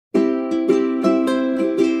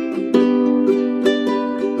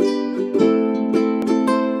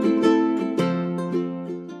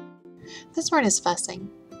This word is fussing.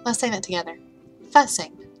 Let's say that together.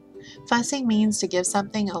 Fussing. Fussing means to give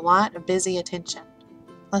something a lot of busy attention.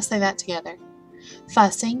 Let's say that together.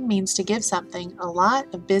 Fussing means to give something a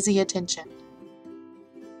lot of busy attention.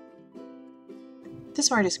 This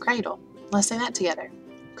word is cradle. Let's say that together.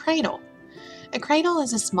 Cradle. A cradle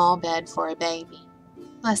is a small bed for a baby.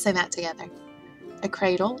 Let's say that together. A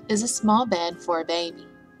cradle is a small bed for a baby.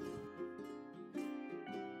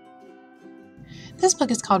 This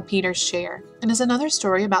book is called Peter's Chair and is another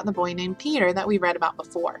story about the boy named Peter that we read about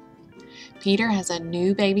before. Peter has a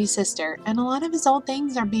new baby sister, and a lot of his old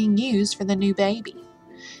things are being used for the new baby.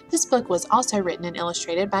 This book was also written and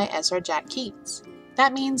illustrated by Ezra Jack Keats.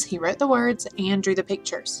 That means he wrote the words and drew the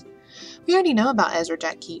pictures. We already know about Ezra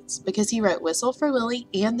Jack Keats because he wrote Whistle for Willie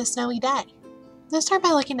and The Snowy Day. Let's start by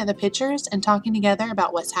looking at the pictures and talking together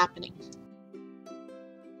about what's happening.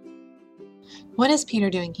 What is Peter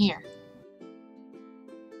doing here?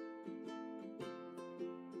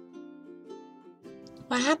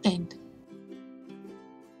 What happened?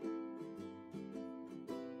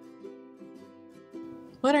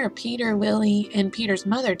 What are Peter, Willie, and Peter's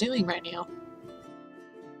mother doing right now?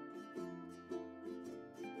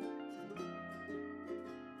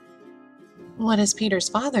 What is Peter's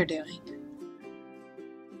father doing?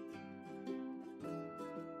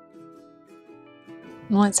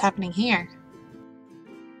 What's happening here?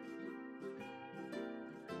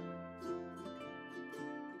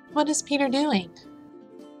 What is Peter doing?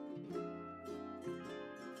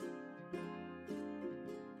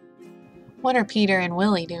 What are Peter and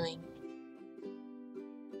Willie doing?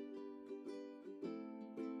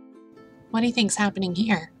 What do you think's happening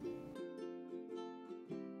here?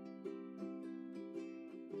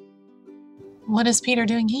 What is Peter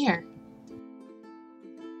doing here?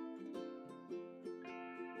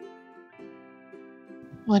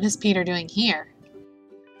 What is Peter doing here?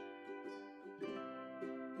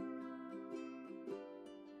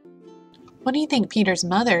 What do you think Peter's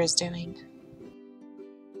mother is doing?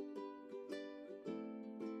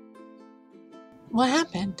 What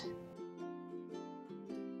happened?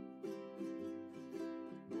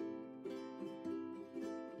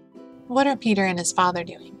 What are Peter and his father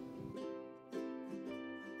doing?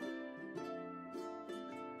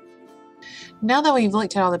 Now that we've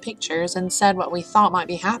looked at all the pictures and said what we thought might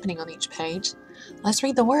be happening on each page, let's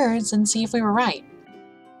read the words and see if we were right.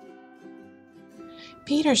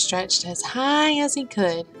 Peter stretched as high as he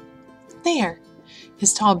could. There,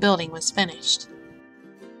 his tall building was finished.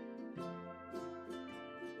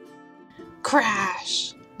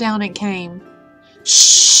 Crash! Down it came.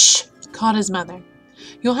 Shh! Called his mother.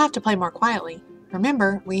 You'll have to play more quietly.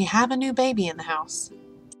 Remember, we have a new baby in the house.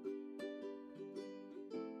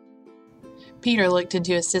 Peter looked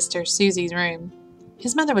into his sister Susie's room.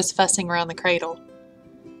 His mother was fussing around the cradle.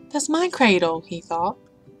 That's my cradle, he thought.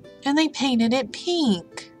 And they painted it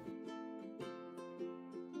pink.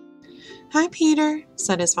 Hi, Peter,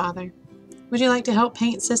 said his father. Would you like to help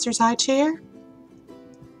paint Sister's high chair?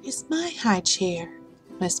 It's my high chair,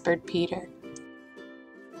 whispered Peter.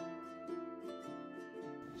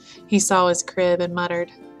 He saw his crib and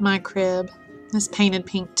muttered, My crib. It's painted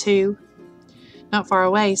pink too. Not far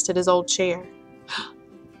away stood his old chair.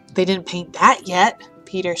 They didn't paint that yet,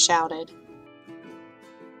 Peter shouted.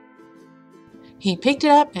 He picked it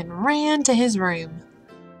up and ran to his room.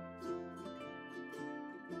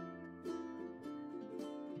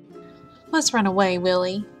 Let's run away,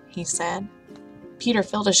 Willie, he said. Peter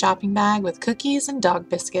filled a shopping bag with cookies and dog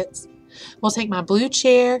biscuits. We'll take my blue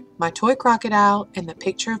chair, my toy crocodile, and the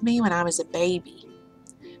picture of me when I was a baby.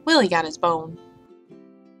 Willie got his bone.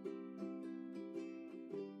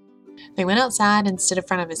 They went outside and stood in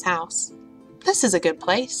front of his house. This is a good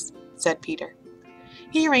place, said Peter.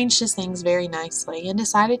 He arranged his things very nicely and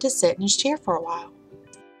decided to sit in his chair for a while.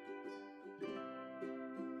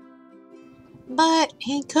 But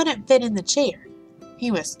he couldn't fit in the chair.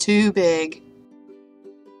 He was too big.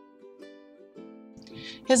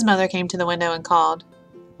 His mother came to the window and called,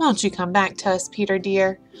 Won't you come back to us, Peter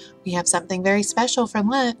dear? We have something very special for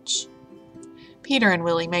lunch. Peter and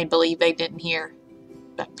Willie made believe they didn't hear,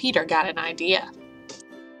 but Peter got an idea.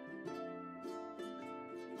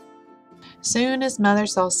 Soon his mother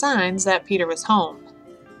saw signs that Peter was home.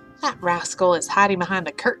 That rascal is hiding behind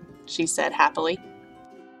the curtain, she said happily.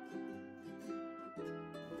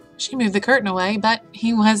 She moved the curtain away, but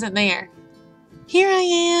he wasn't there. Here I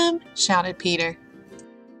am, shouted Peter.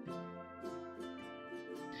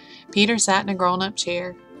 Peter sat in a grown-up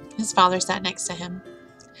chair. His father sat next to him.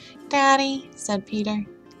 Daddy, said Peter,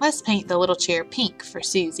 Let's paint the little chair pink for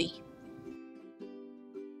Susie.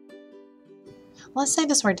 Let's say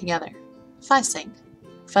this word together. Fussing.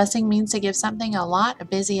 Fussing means to give something a lot of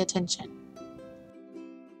busy attention.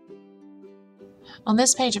 On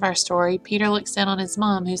this page of our story, Peter looks in on his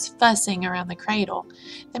mom who's fussing around the cradle.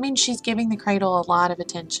 That means she's giving the cradle a lot of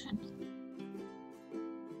attention.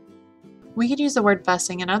 We could use the word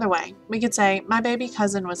fussing another way. We could say, my baby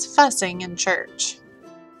cousin was fussing in church.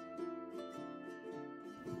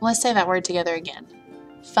 Let's say that word together again.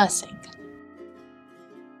 Fussing.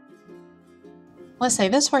 Let's say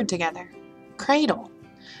this word together. Cradle.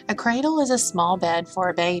 A cradle is a small bed for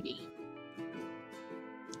a baby.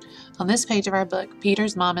 On this page of our book,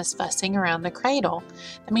 Peter's mom is fussing around the cradle.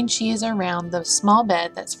 That means she is around the small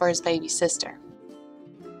bed that's for his baby sister.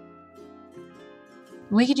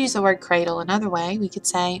 We could use the word cradle another way. We could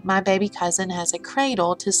say, my baby cousin has a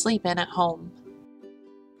cradle to sleep in at home.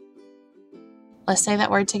 Let's say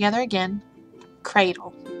that word together again.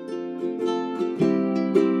 Cradle.